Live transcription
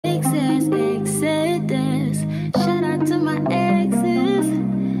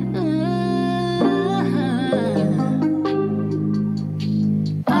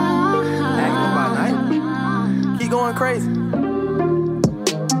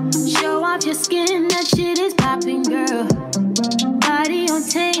your skin, that shit is popping, girl. Body on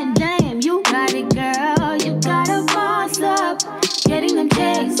 10, damn, you got it, girl. You gotta boss up, getting them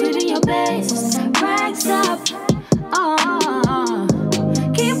checks, living your best, racks up.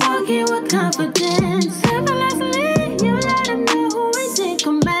 Keep walking with confidence. Effortlessly, you let them know who is in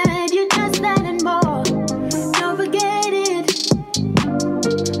command. You just that and more. Don't forget it.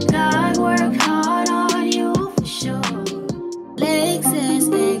 God worked hard on you for sure.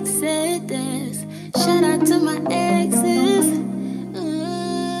 Lexus, Exodus. Shout out to my exes.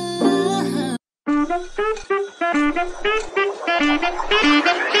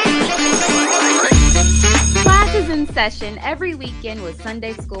 Class is in session every weekend with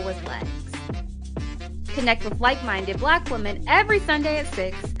Sunday School with Lex. Connect with like-minded Black women every Sunday at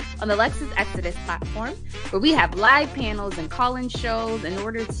 6 on the Lexus Exodus platform, where we have live panels and call-in shows in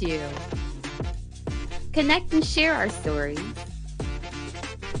order to connect and share our stories,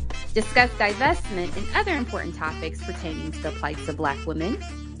 discuss divestment and other important topics pertaining to the plights of Black women,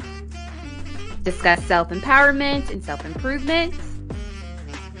 discuss self-empowerment and self-improvement,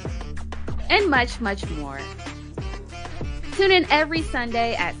 and much, much more. Tune in every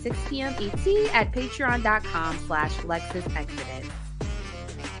Sunday at 6 p.m. ET at patreon.com/LexusExodus.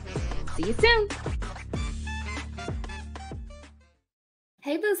 See you soon.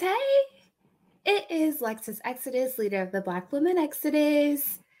 Hey, boos, hey. It is Lexus Exodus, leader of the Black Women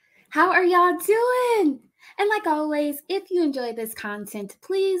Exodus. How are y'all doing? And like always, if you enjoy this content,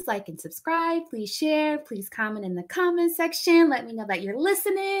 please like and subscribe, please share, please comment in the comment section. Let me know that you're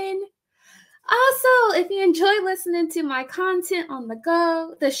listening. Also, if you enjoy listening to my content on the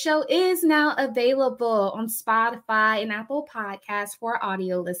go, the show is now available on Spotify and Apple Podcasts for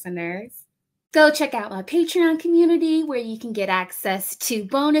audio listeners. Go check out my Patreon community where you can get access to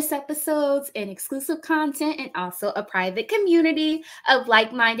bonus episodes and exclusive content and also a private community of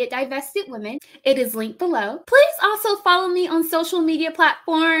like-minded divested women. It is linked below. Please also follow me on social media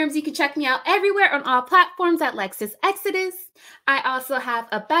platforms. You can check me out everywhere on all platforms at Lexus Exodus. I also have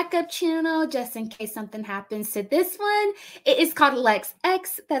a backup channel just in case something happens to this one. It is called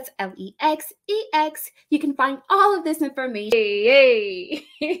LexX. That's LEXEX. You can find all of this information. Hey.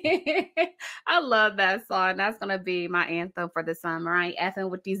 I love that song. That's going to be my anthem for the summer. I ain't effing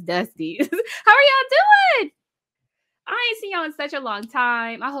with these dusties. How are y'all doing? I ain't seen y'all in such a long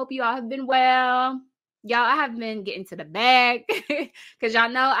time. I hope you all have been well. Y'all, I have been getting to the bag because y'all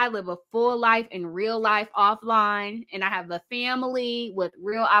know I live a full life in real life offline, and I have a family with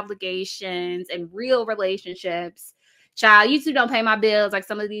real obligations and real relationships. Child, you two don't pay my bills like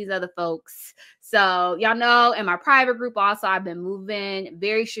some of these other folks. So y'all know in my private group also, I've been moving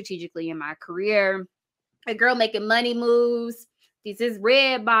very strategically in my career. A girl making money moves. These is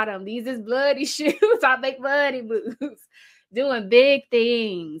red bottom. These is bloody shoes. I make bloody moves. Doing big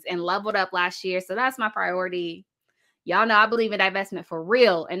things and leveled up last year. So that's my priority. Y'all know I believe in divestment for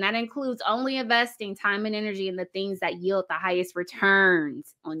real. And that includes only investing time and energy in the things that yield the highest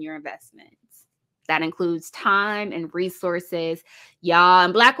returns on your investments. That includes time and resources. Y'all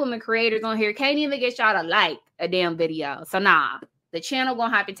and Black women creators on here can't even get y'all to like a damn video. So nah, the channel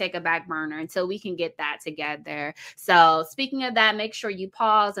gonna have to take a back burner until we can get that together. So speaking of that, make sure you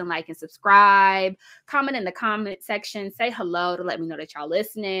pause and like and subscribe. Comment in the comment section. Say hello to let me know that y'all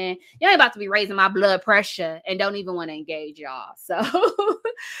listening. Y'all ain't about to be raising my blood pressure and don't even want to engage y'all. So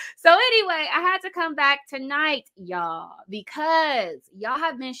anyway, I had to come back tonight, y'all, because y'all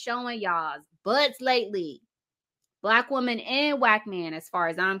have been showing y'all's butts lately. Black woman and whack man, as far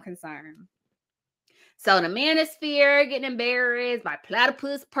as I'm concerned. So the manosphere getting embarrassed by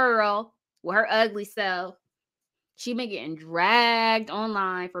Platypus Pearl with her ugly self. She been getting dragged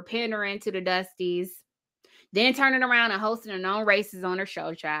online for pandering to the Dusties. Then turning around and hosting her own races on her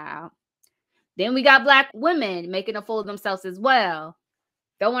show, child. Then we got Black women making a fool of themselves as well.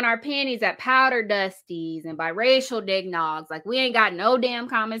 Throwing our panties at powder Dusties and biracial dig Nogs. Like we ain't got no damn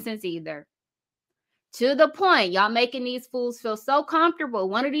common sense either. To the point, y'all making these fools feel so comfortable.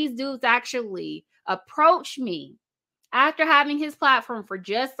 One of these dudes actually approached me after having his platform for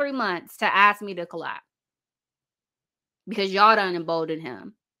just 3 months to ask me to collab. Because y'all done emboldened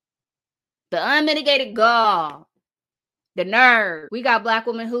him. The unmitigated gall. The nerve. We got Black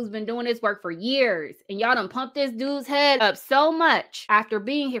women who's been doing this work for years. And y'all done pumped this dude's head up so much. After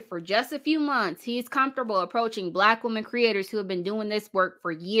being here for just a few months, he's comfortable approaching Black women creators who have been doing this work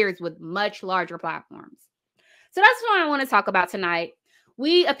for years with much larger platforms. So that's what I want to talk about tonight.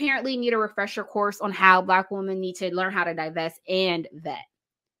 We apparently need a refresher course on how Black women need to learn how to divest and vet.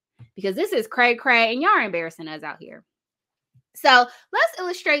 Because this is cray-cray and y'all are embarrassing us out here. So let's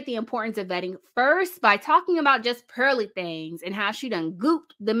illustrate the importance of vetting first by talking about just Pearly things and how she done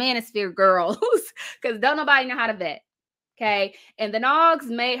gooped the Manosphere girls because don't nobody know how to vet. Okay. And the Nogs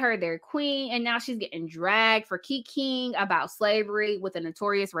made her their queen, and now she's getting dragged for kikiing about slavery with a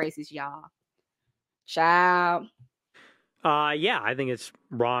notorious racist, y'all. Child. Yeah, I think it's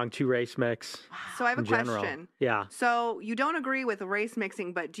wrong to race mix. So I have a in general. question. Yeah. So you don't agree with race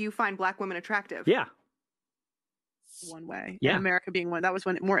mixing, but do you find black women attractive? Yeah. One way. Yeah. And America being one. That was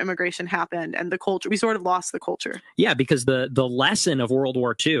when more immigration happened and the culture. We sort of lost the culture. Yeah, because the lesson of World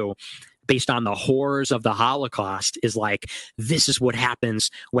War II, based on the horrors of the Holocaust, is like, this is what happens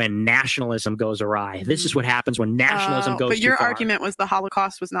when nationalism goes awry. This is what happens when nationalism goes But too your far. argument was the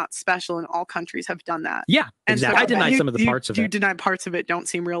Holocaust was not special and all countries have done that. Yeah, And exactly. so I denied some of the parts of You it. deny parts of it don't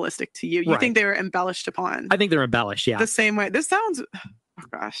seem realistic to you. You Right. think they were embellished upon. I think they're embellished, yeah. The same way. This sounds, oh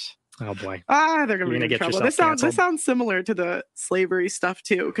gosh. Oh boy. They're gonna You're be in get trouble. yourself This sounds similar to the slavery stuff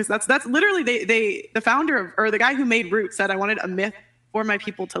too, because that's literally the founder of, or the guy who made Roots said, I wanted a myth for my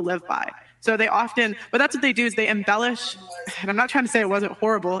people to live by. So they often, but that's what they do is they embellish, and I'm not trying to say it wasn't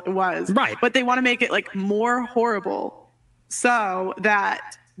horrible, it was. Right. But they want to make it like more horrible so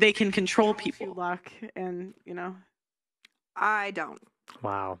that they can control people. Luck and, you know. I don't.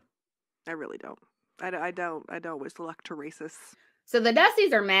 Wow. I really don't. I don't wish luck to racists. So the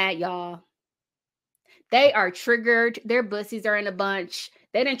Dusties are mad, y'all. They are triggered. Their bussies are in a bunch.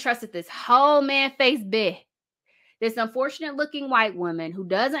 They done trusted this whole man-faced bitch. This unfortunate looking white woman who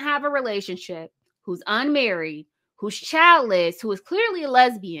doesn't have a relationship, who's unmarried, who's childless, who is clearly a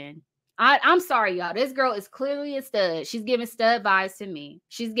lesbian. I'm sorry, y'all. This girl is clearly a stud. She's giving stud vibes to me.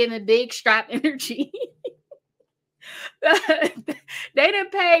 She's giving big strap energy. They done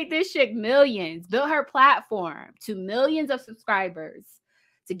paid this chick millions, built her platform to millions of subscribers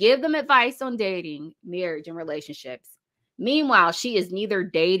to give them advice on dating, marriage, and relationships. Meanwhile, she is neither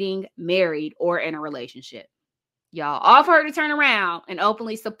dating, married, or in a relationship. Y'all, all for her to turn around and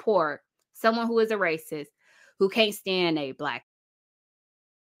openly support someone who is a racist, who can't stand a black.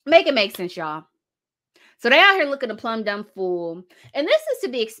 Make it make sense, y'all. So they out here looking a plum dumb fool. And this is to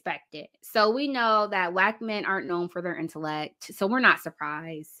be expected. So we know that black men aren't known for their intellect. So we're not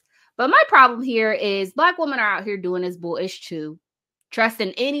surprised. But my problem here is black women are out here doing this bullish too.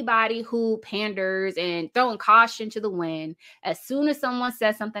 Trusting anybody who panders and throwing caution to the wind as soon as someone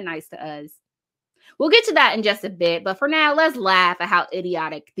says something nice to us. We'll get to that in just a bit. But for now, let's laugh at how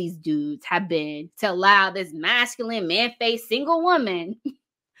idiotic these dudes have been to allow this masculine, man-faced single woman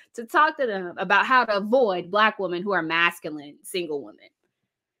to talk to them about how to avoid black women who are masculine single women.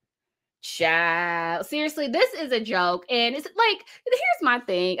 Child, seriously, this is a joke. And it's like, here's my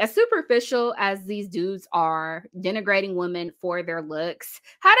thing. As superficial as these dudes are denigrating women for their looks,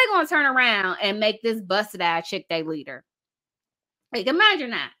 how they gonna turn around and make this busted ass chick their leader? Like, imagine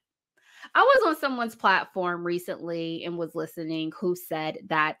that. I was on someone's platform recently and was listening who said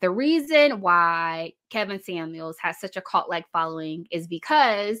that the reason why Kevin Samuels has such a cult-like following is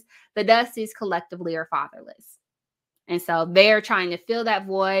because the Dusties collectively are fatherless. And so they're trying to fill that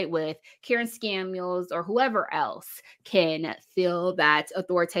void with Karen Samuels or whoever else can fill that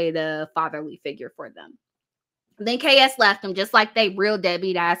authoritative fatherly figure for them. Then KS left them just like they real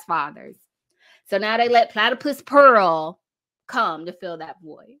deadbeat ass fathers. So now they let Platypus Pearl come to fill that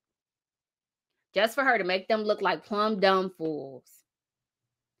void. Just for her to make them look like plumb dumb fools.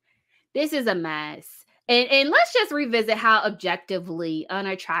 This is a mess. And let's just revisit how objectively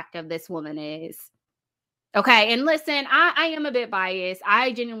unattractive this woman is. Okay, and listen, I am a bit biased.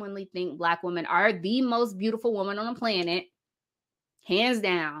 I genuinely think black women are the most beautiful woman on the planet. Hands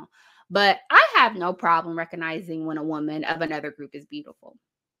down. But I have no problem recognizing when a woman of another group is beautiful.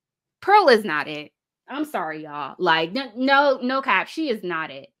 Pearl is not it. I'm sorry, y'all. Like, no cap. She is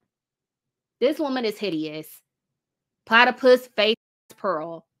not it. This woman is hideous. Platypus face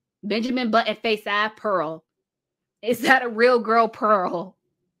Pearl. Benjamin Button face eye Pearl. Is that a real girl Pearl?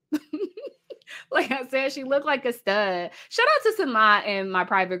 Like I said, she looked like a stud. Shout out to Samad in my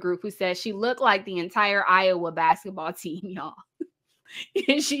private group who said she looked like the entire Iowa basketball team, y'all.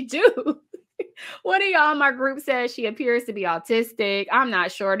 And she do. One of y'all in my group says she appears to be autistic. I'm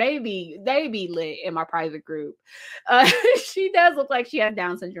not sure. They be lit in my private group. She does look like she has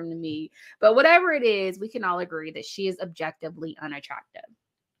Down syndrome to me. But whatever it is, we can all agree that she is objectively unattractive.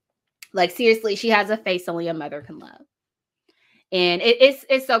 Like, seriously, she has a face only a mother can love. And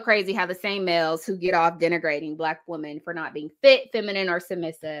it's so crazy how the same males who get off denigrating black women for not being fit, feminine, or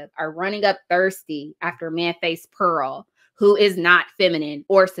submissive are running up thirsty after man-faced Pearl, who is not feminine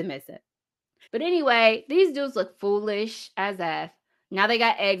or submissive. But anyway, these dudes look foolish as F. Now they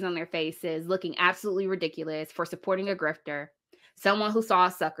got eggs on their faces, looking absolutely ridiculous for supporting a grifter. Someone who saw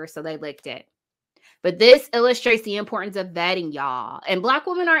a sucker, so they licked it. But this illustrates the importance of vetting, y'all. And Black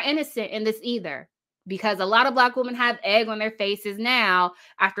women aren't innocent in this either, because a lot of Black women have egg on their faces now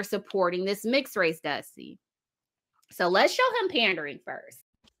after supporting this mixed race Dusty. So let's show him pandering first.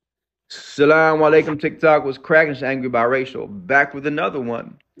 Salam alaikum, TikTok was cracking, angry biracial. Back with another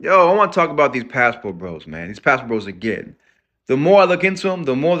one. Yo, I want to talk about these passport bros, man. These passport bros again. The more I look into them,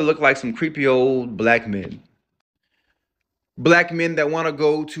 the more they look like some creepy old black men. Black men that want to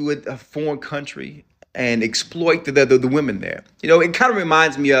go to a foreign country and exploit the women there. You know, it kind of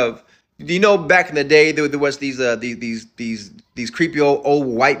reminds me of, you know, back in the day there was these creepy old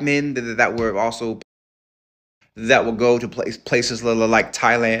white men that were also that would go to places like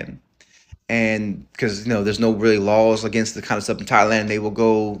Thailand. And because, you know, there's no really laws against the kind of stuff in Thailand, they will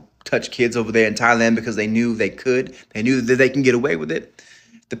go touch kids over there in Thailand because they knew they could. They knew that they can get away with it.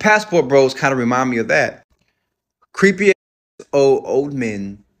 The passport bros kind of remind me of that. Creepy old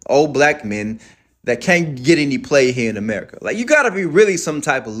men, old black men that can't get any play here in America. Like, you got to be really some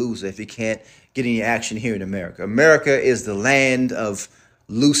type of loser if you can't get any action here in America. America is the land of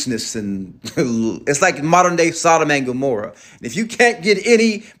looseness, and it's like modern day Sodom and Gomorrah. And if you can't get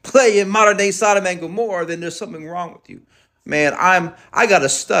any play in modern day Sodom and Gomorrah, then there's something wrong with you. Man, I got a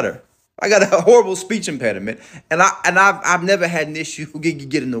stutter. I got a horrible speech impediment, and I've never had an issue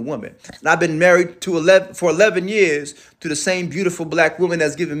getting a woman. And I've been married for 11 years to the same beautiful black woman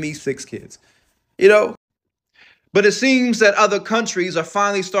that's given me 6 kids. You know, but it seems that other countries are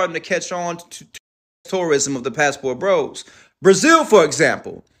finally starting to catch on to tourism of the passport bros. Brazil, for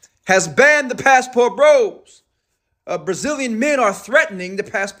example, has banned the passport bros. Brazilian men are threatening the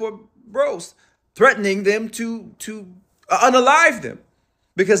passport bros, threatening them to unalive them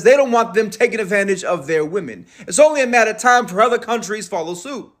because they don't want them taking advantage of their women. It's only a matter of time for other countries follow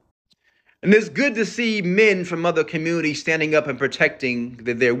suit. And it's good to see men from other communities standing up and protecting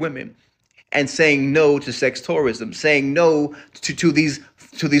their women and saying no to sex tourism, saying no to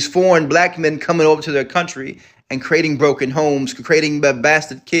these foreign black men coming over to their country and creating broken homes, creating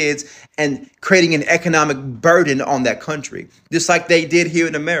bastard kids, and creating an economic burden on that country, just like they did here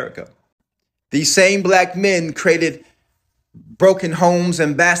in America. These same black men created broken homes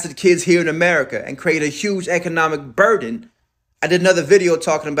and bastard kids here in America and created a huge economic burden. I did another video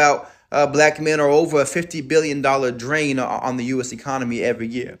talking about black men are over a $50 billion drain on the U.S. economy every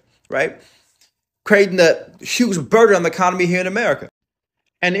year, right? Creating a huge burden on the economy here in America.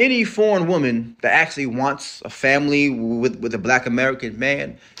 And any foreign woman that actually wants a family with a black American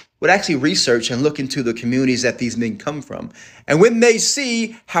man would actually research and look into the communities that these men come from. And when they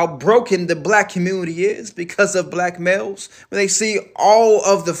see how broken the black community is because of black males, when they see all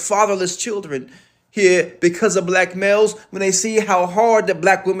of the fatherless children here because of black males, when they see how hard the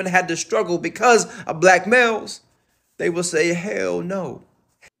black women had to struggle because of black males, they will say, hell no.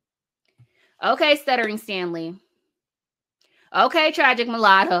 Okay, Stuttering Stanley. Okay, Tragic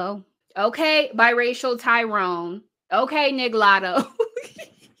Mulatto. Okay, Biracial Tyrone. Okay, Niglotto.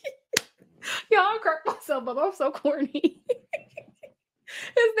 Y'all, I crack myself up. I'm so corny.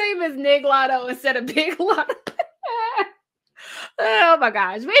 His name is Niglotto instead of Big Lotto. Oh my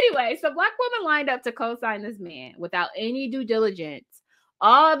gosh. But anyway, so black women lined up to co-sign this man without any due diligence,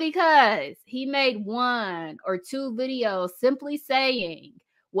 all because he made 1 or 2 videos simply saying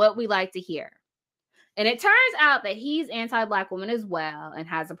what we like to hear. And it turns out that he's anti-black woman as well and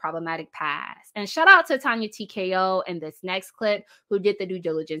has a problematic past. And shout out to Tanya TKO in this next clip who did the due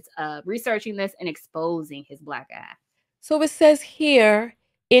diligence of researching this and exposing his black ass. So it says here,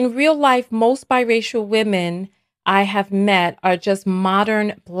 in real life, most biracial women I have met are just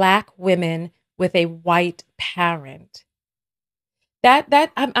modern black women with a white parent.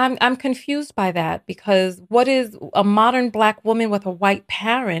 I'm confused by that, because what is a modern black woman with a white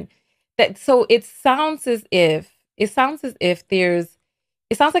parent? So it sounds like there's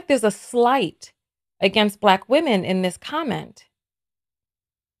a slight against black women in this comment.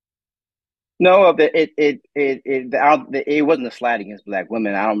 No, it wasn't a slight against black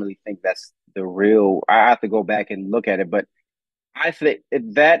women. I don't really think that's the real. I have to go back and look at it, but I think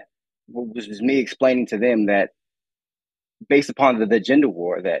that was just me explaining to them that based upon the gender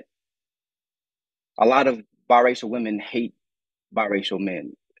war, that a lot of biracial women hate biracial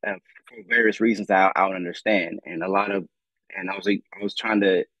men for various reasons I don't understand, and I was trying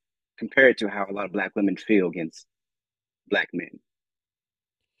to compare it to how a lot of black women feel against black men.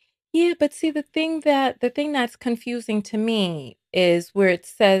 Yeah, but see, the thing that's confusing to me is where it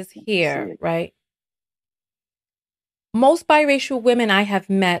says here, right? Most biracial women I have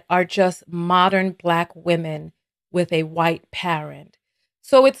met are just modern black women with a white parent.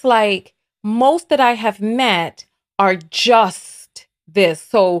 So it's like most that I have met are just this.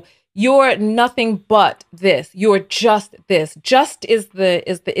 So you're nothing but this. You're just this. Just is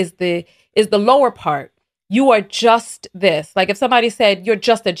the lower part. You are just this. Like if somebody said you're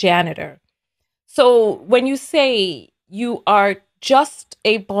just a janitor. So when you say you are just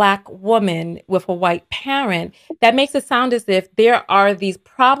a Black woman with a white parent, that makes it sound as if there are these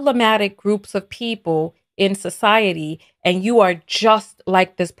problematic groups of people in society, and you are just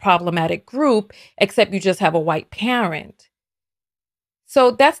like this problematic group, except you just have a white parent. So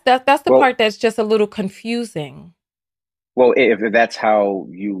that's the part that's just a little confusing. Well, if that's how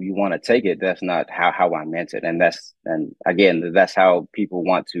you want to take it, that's not how I meant it. And again, that's how people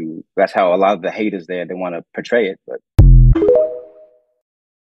want to, that's how a lot of the haters there, they want to portray it. But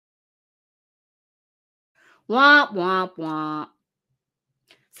Womp, womp, womp.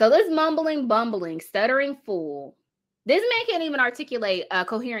 So this mumbling, bumbling, stuttering fool, this man can't even articulate a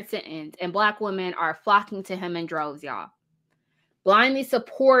coherent sentence, and Black women are flocking to him in droves, y'all. Blindly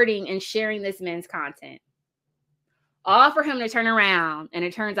supporting and sharing this man's content. All for him to turn around, and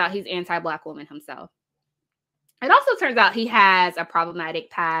it turns out he's anti-Black woman himself. It also turns out he has a problematic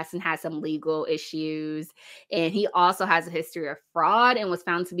past and has some legal issues. And he also has a history of fraud and was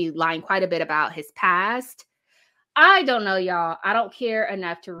found to be lying quite a bit about his past. I don't know, y'all. I don't care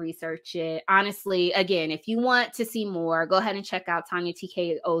enough to research it. Honestly, again, if you want to see more, go ahead and check out Tanya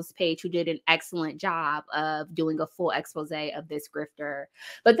TKO's page, who did an excellent job of doing a full expose of this grifter.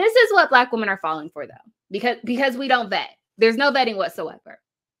 But this is what Black women are falling for, though, because we don't vet. There's no vetting whatsoever.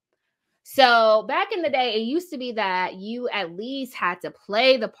 So back in the day, it used to be that you at least had to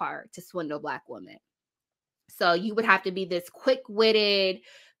play the part to swindle Black women. So you would have to be this quick-witted,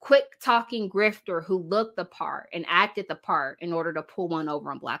 quick-talking grifter who looked the part and acted the part in order to pull one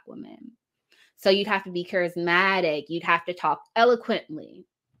over on Black women. So you'd have to be charismatic. You'd have to talk eloquently.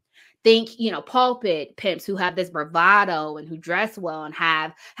 Think, pulpit pimps who have this bravado and who dress well and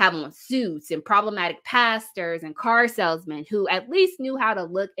have on suits, and problematic pastors and car salesmen who at least knew how to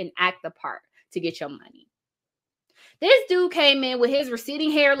look and act the part to get your money. This dude came in with his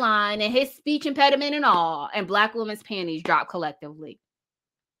receding hairline and his speech impediment and all, and Black women's panties dropped collectively.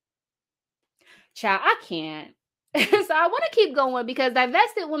 Child, I can't. So I want to keep going because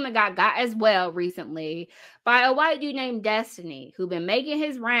Divested Woman got as well recently by a white dude named Destiny, who been making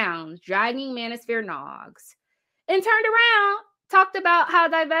his rounds, dragging Manosphere Nogs, and turned around, talked about how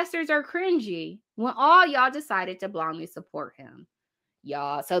Divestors are cringy when all y'all decided to blindly support him.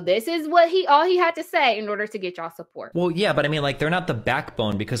 Y'all, so this is what all he had to say in order to get y'all support. Well, yeah, but I mean, like, they're not the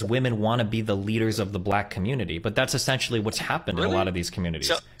backbone because women want to be the leaders of the Black community, but that's essentially what's happened in a lot of these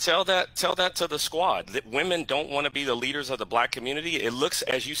communities. Tell that to the squad that women don't want to be the leaders of the Black community. It looks,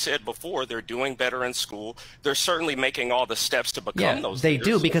 as you said before, they're doing better in school. They're certainly making all the steps to become those they leaders.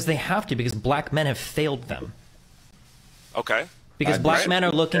 do, because they have to, because Black men have failed them. Okay. Because Black men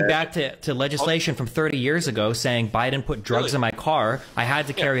are looking back to legislation from 30 years ago saying Biden put drugs in my car, I had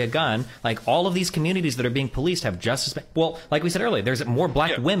to carry a gun. Like, all of these communities that are being policed have just as, well, like we said earlier, there's more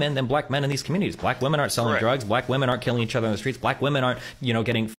Black women than Black men in these communities. Black women aren't selling drugs. Black women aren't killing each other on the streets. Black women aren't,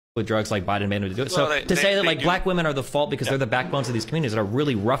 getting with drugs like Biden made them to do it. So to say that, like, Black women are the fault because they're the backbones of these communities that are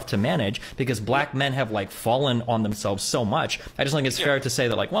really rough to manage because Black men have, like, fallen on themselves so much. I just think it's fair to say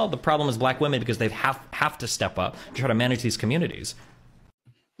that, like, well, the problem is Black women because they have to step up to try to manage these communities.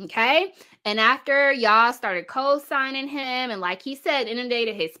 Okay. And after y'all started co-signing him and, like he said,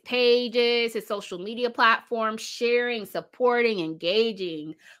 inundated his pages, his social media platforms, sharing, supporting,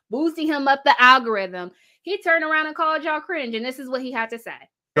 engaging, boosting him up the algorithm, he turned around and called y'all cringe. And this is what he had to say.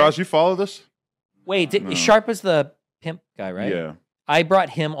 Josh, you follow this? Wait, Sharp is the pimp guy, right? Yeah. I brought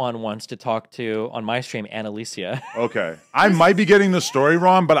him on once to talk to, on my stream, Annalicia. Okay. I might be getting the story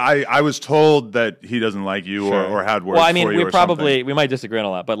wrong, but I was told that he doesn't like you or had words for you. Well, I mean, we we might disagree on a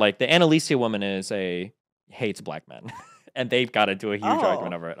lot, but, like, the Annalicia woman hates Black men. And they've got into a huge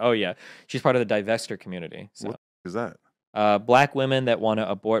argument over it. Oh, yeah. She's part of the Divestor community. So. What is that? Black women that want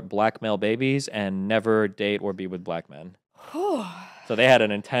to abort Black male babies and never date or be with Black men. So they had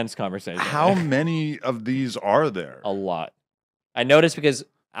an intense conversation. How many of these are there? A lot. I noticed because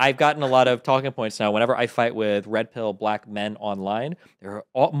I've gotten a lot of talking points now. Whenever I fight with red pill Black men online, there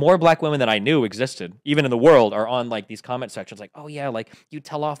are more Black women than I knew existed, even in the world, are on, like, these comment sections. Like, oh yeah, like, you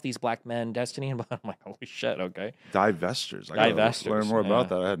tell off these Black men, Destiny, and I'm like, holy shit, okay. Divestors. I gotta learn more about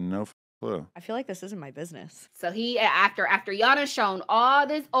that. I had no clue. I feel like this isn't my business. So he, after y'all done shown all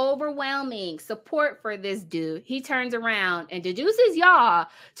this overwhelming support for this dude, he turns around and deduces y'all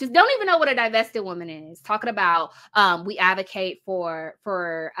just don't even know what a divested woman is. Talking about we advocate for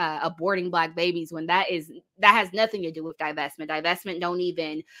aborting Black babies when that has nothing to do with divestment. Divestment don't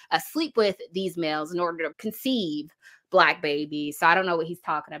even sleep with these males in order to conceive black babies. So I don't know what he's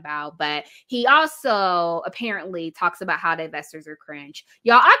talking about, but he also apparently talks about how divestors are cringe.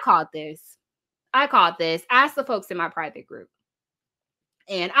 Y'all, I caught this. Ask the folks in my private group.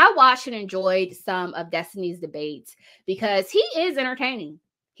 And I watched and enjoyed some of Destiny's debates because he is entertaining.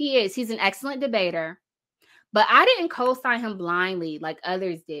 He is. He's an excellent debater. But I didn't co-sign him blindly like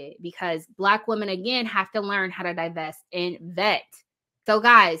others did because Black women, again, have to learn how to divest and vet. So,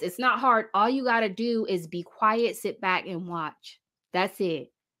 guys, it's not hard. All you got to do is be quiet, sit back, and watch. That's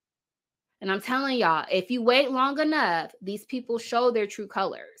it. And I'm telling y'all, if you wait long enough, these people show their true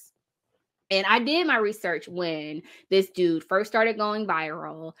colors. And I did my research when this dude first started going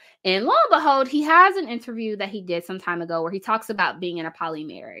viral. And lo and behold, he has an interview that he did some time ago where he talks about being in a poly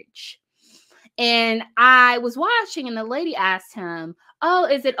marriage. And I was watching and the lady asked him, oh,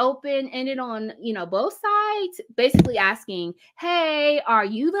 is it open-ended on, both sides? Basically asking, hey, are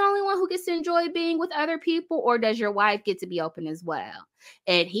you the only one who gets to enjoy being with other people, or does your wife get to be open as well?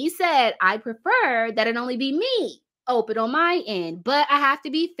 And he said, I prefer that it only be me open on my end, but I have to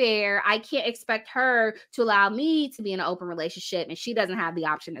be fair. I can't expect her to allow me to be in an open relationship, and she doesn't have the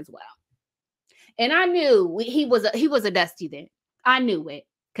option as well. And I knew he was a Dusty then. I knew it.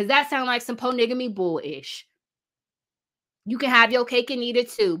 Because that sounds like some polygamy bullish. You can have your cake and eat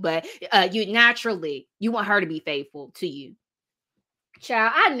it too, but you want her to be faithful to you.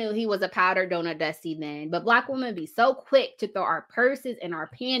 Child, I knew he was a powdered donut Dusty then, but Black women be so quick to throw our purses and our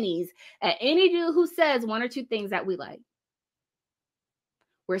panties at any dude who says one or two things that we like.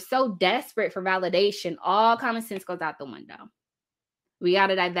 We're so desperate for validation, all common sense goes out the window. We got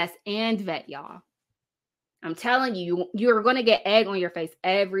to divest and vet, y'all. I'm telling you, you're going to get egg on your face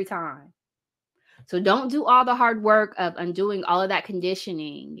every time. So don't do all the hard work of undoing all of that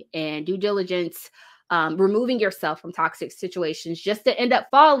conditioning and due diligence, removing yourself from toxic situations just to end up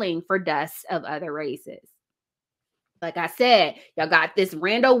falling for dust of other races. Like I said, y'all got this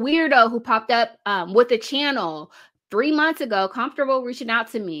rando weirdo who popped up with a channel 3 months ago, comfortable reaching out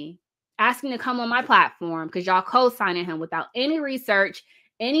to me, asking to come on my platform because y'all co-signing him without any research,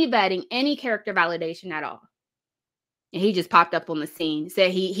 any vetting, any character validation at all. And he just popped up on the scene,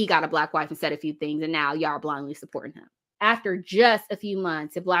 said he got a Black wife and said a few things, and now y'all are blindly supporting him. After just a few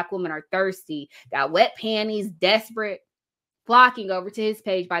months, if Black women are thirsty, got wet panties, desperate, flocking over to his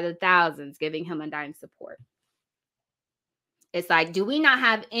page by the thousands, giving him undying support. It's like, do we not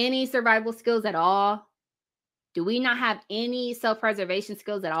have any survival skills at all? Do we not have any self-preservation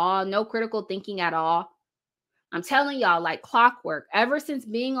skills at all? No critical thinking at all? I'm telling y'all, like clockwork, ever since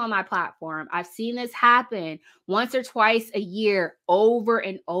being on my platform, I've seen this happen once or twice a year over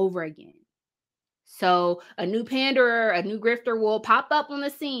and over again. So a new panderer, a new grifter will pop up on the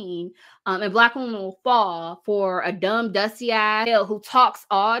scene, and Black women will fall for a dumb, dusty ass who talks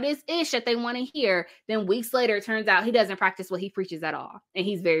all this ish that they want to hear. Then weeks later, it turns out he doesn't practice what he preaches at all. And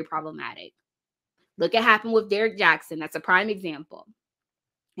he's very problematic. Look at what happened with Derek Jackson. That's a prime example.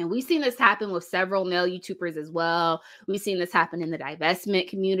 And we've seen this happen with several male YouTubers as well. We've seen this happen in the divestment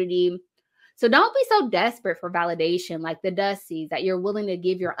community. So don't be so desperate for validation like the Dusties that you're willing to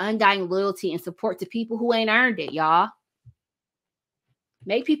give your undying loyalty and support to people who ain't earned it, y'all.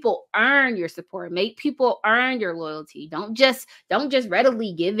 Make people earn your support. Make people earn your loyalty. Don't just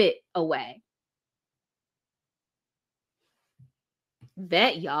readily give it away.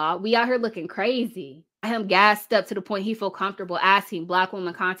 Bet, y'all. We out here looking crazy. Him gassed up to the point he feel comfortable asking Black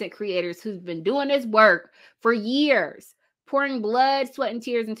women content creators who've been doing this work for years, pouring blood, sweat, and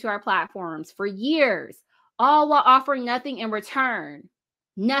tears into our platforms for years, all while offering nothing in return.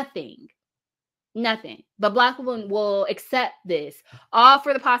 Nothing. But Black women will accept this, all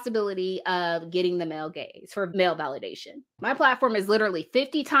for the possibility of getting the male gaze, for male validation. My platform is literally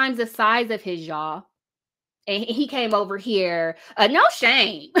 50 times the size of his, y'all. And he came over here. No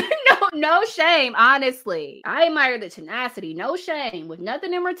shame. No shame, honestly. I admire the tenacity. No shame. With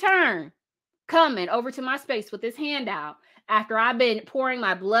nothing in return. Coming over to my space with his hand out after I've been pouring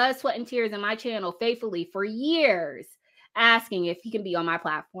my blood, sweat, and tears in my channel faithfully for years, asking if he can be on my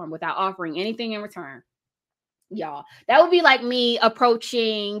platform without offering anything in return. Y'all, that would be like me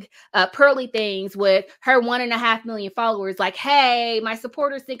approaching Pearly Things with her 1.5 million followers like, hey, my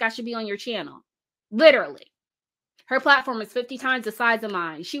supporters think I should be on your channel. Literally. Her platform is 50 times the size of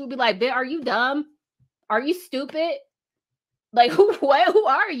mine. She would be like, "Bitch, are you dumb? Are you stupid? Like, who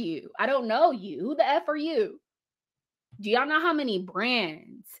are you? I don't know you. Who the F are you?" Do y'all know how many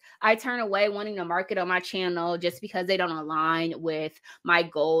brands I turn away wanting to market on my channel just because they don't align with my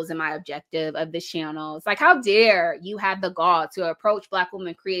goals and my objective of this channel? It's like, how dare you have the gall to approach Black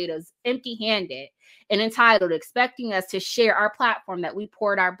women creators empty-handed and entitled, expecting us to share our platform that we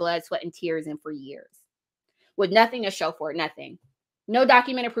poured our blood, sweat, and tears in for years. with nothing to show for it, nothing. No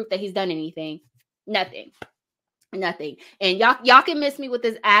documented proof that he's done anything. Nothing. And y'all can miss me with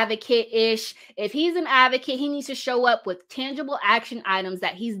this advocate-ish. If he's an advocate, he needs to show up with tangible action items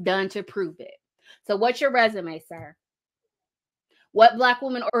that he's done to prove it. So what's your resume, sir? What Black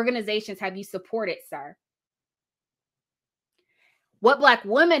women organizations have you supported, sir? What Black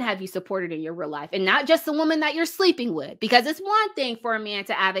women have you supported in your real life? And not just the woman that you're sleeping with. Because it's one thing for a man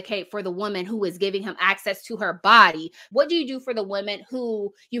to advocate for the woman who is giving him access to her body. What do you do for the women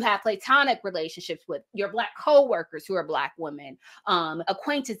who you have platonic relationships with? Your Black co-workers who are Black women,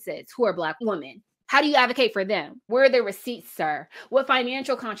 acquaintances who are Black women. How do you advocate for them? Where are the receipts, sir? What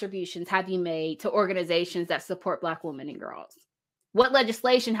financial contributions have you made to organizations that support Black women and girls? What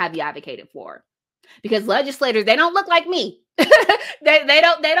legislation have you advocated for? Because legislators, they don't look like me. they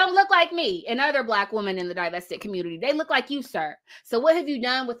don't look like me and other Black women in the divested community. They look like you, sir. So what have you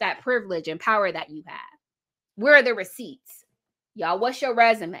done with that privilege and power that you have? Where are the receipts? Y'all, what's your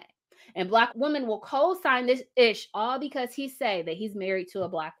resume? And Black women will co-sign this ish all because he say that he's married to a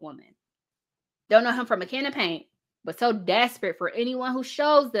Black woman. Don't know him from a can of paint, but so desperate for anyone who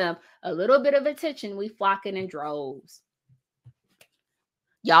shows them a little bit of attention, we flocking in droves.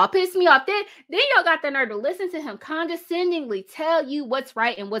 Y'all piss me off. Then y'all got the nerve to listen to him condescendingly tell you what's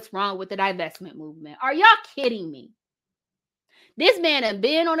right and what's wrong with the divestment movement. Are y'all kidding me? This man has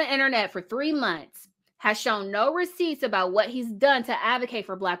been on the internet for 3 months, has shown no receipts about what he's done to advocate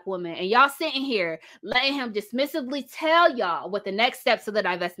for Black women. And y'all sitting here letting him dismissively tell y'all what the next steps of the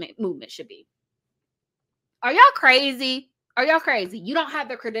divestment movement should be. Are y'all crazy? Are y'all crazy? You don't have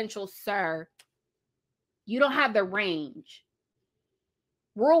the credentials, sir. You don't have the range.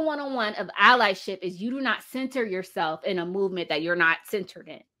 Rule 101 of allyship is you do not center yourself in a movement that you're not centered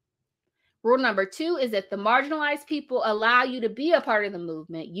in. Rule number 2 is if the marginalized people allow you to be a part of the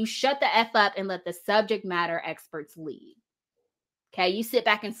movement, you shut the F up and let the subject matter experts lead. Okay, you sit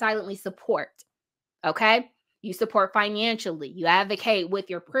back and silently support. Okay, you support financially. You advocate with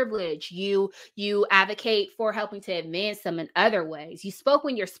your privilege. You advocate for helping to advance them in other ways. You spoke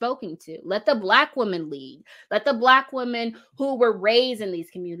when you're spoken to. Let the Black women lead. Let the Black women who were raised in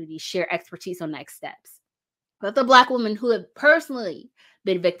these communities share expertise on next steps. Let the Black women who have personally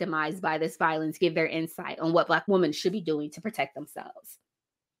been victimized by this violence give their insight on what Black women should be doing to protect themselves.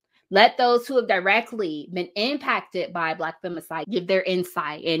 Let those who have directly been impacted by Black femicide give their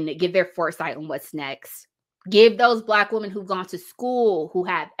insight and give their foresight on what's next. Give those Black women who've gone to school, who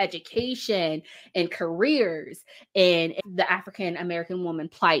have education and careers in the African American woman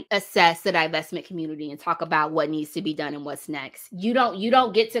plight, assess the divestment community and talk about what needs to be done and what's next. You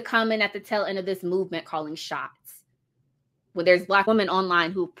don't get to come in at the tail end of this movement calling shots. When there's Black women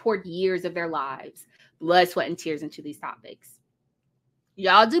online who've poured years of their lives, blood, sweat, and tears into these topics.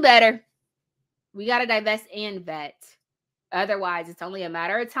 Y'all do better. We got to divest and vet. Otherwise, it's only a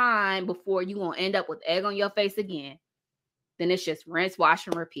matter of time before you won't end up with egg on your face again. Then it's just rinse, wash,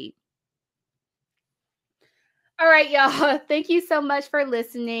 and repeat. All right, y'all. Thank you so much for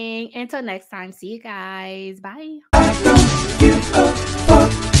listening. Until next time, see you guys. Bye. I don't give a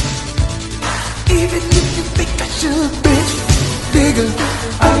fuck. Even if you think I should, bitch. Nigga,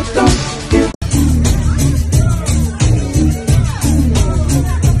 I don't give a fuck.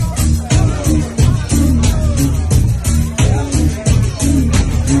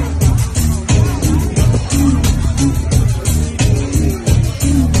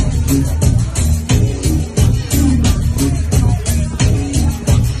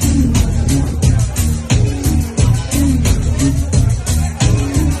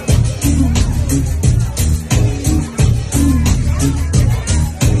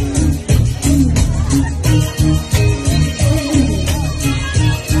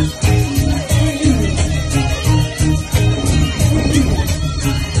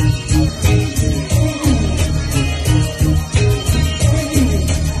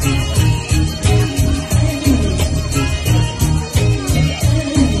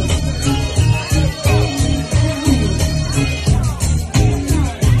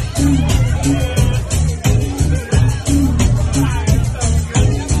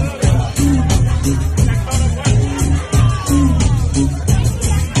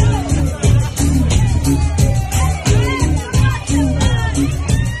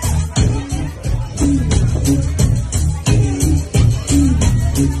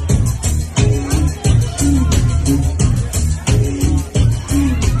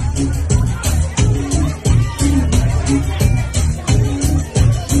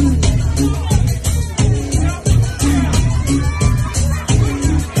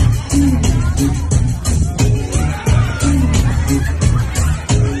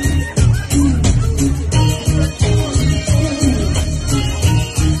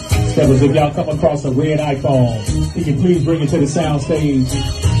 Fellas, if y'all come across a red iPhone, can you please bring it to the sound stage?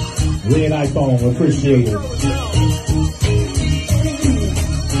 Red iPhone, appreciate it.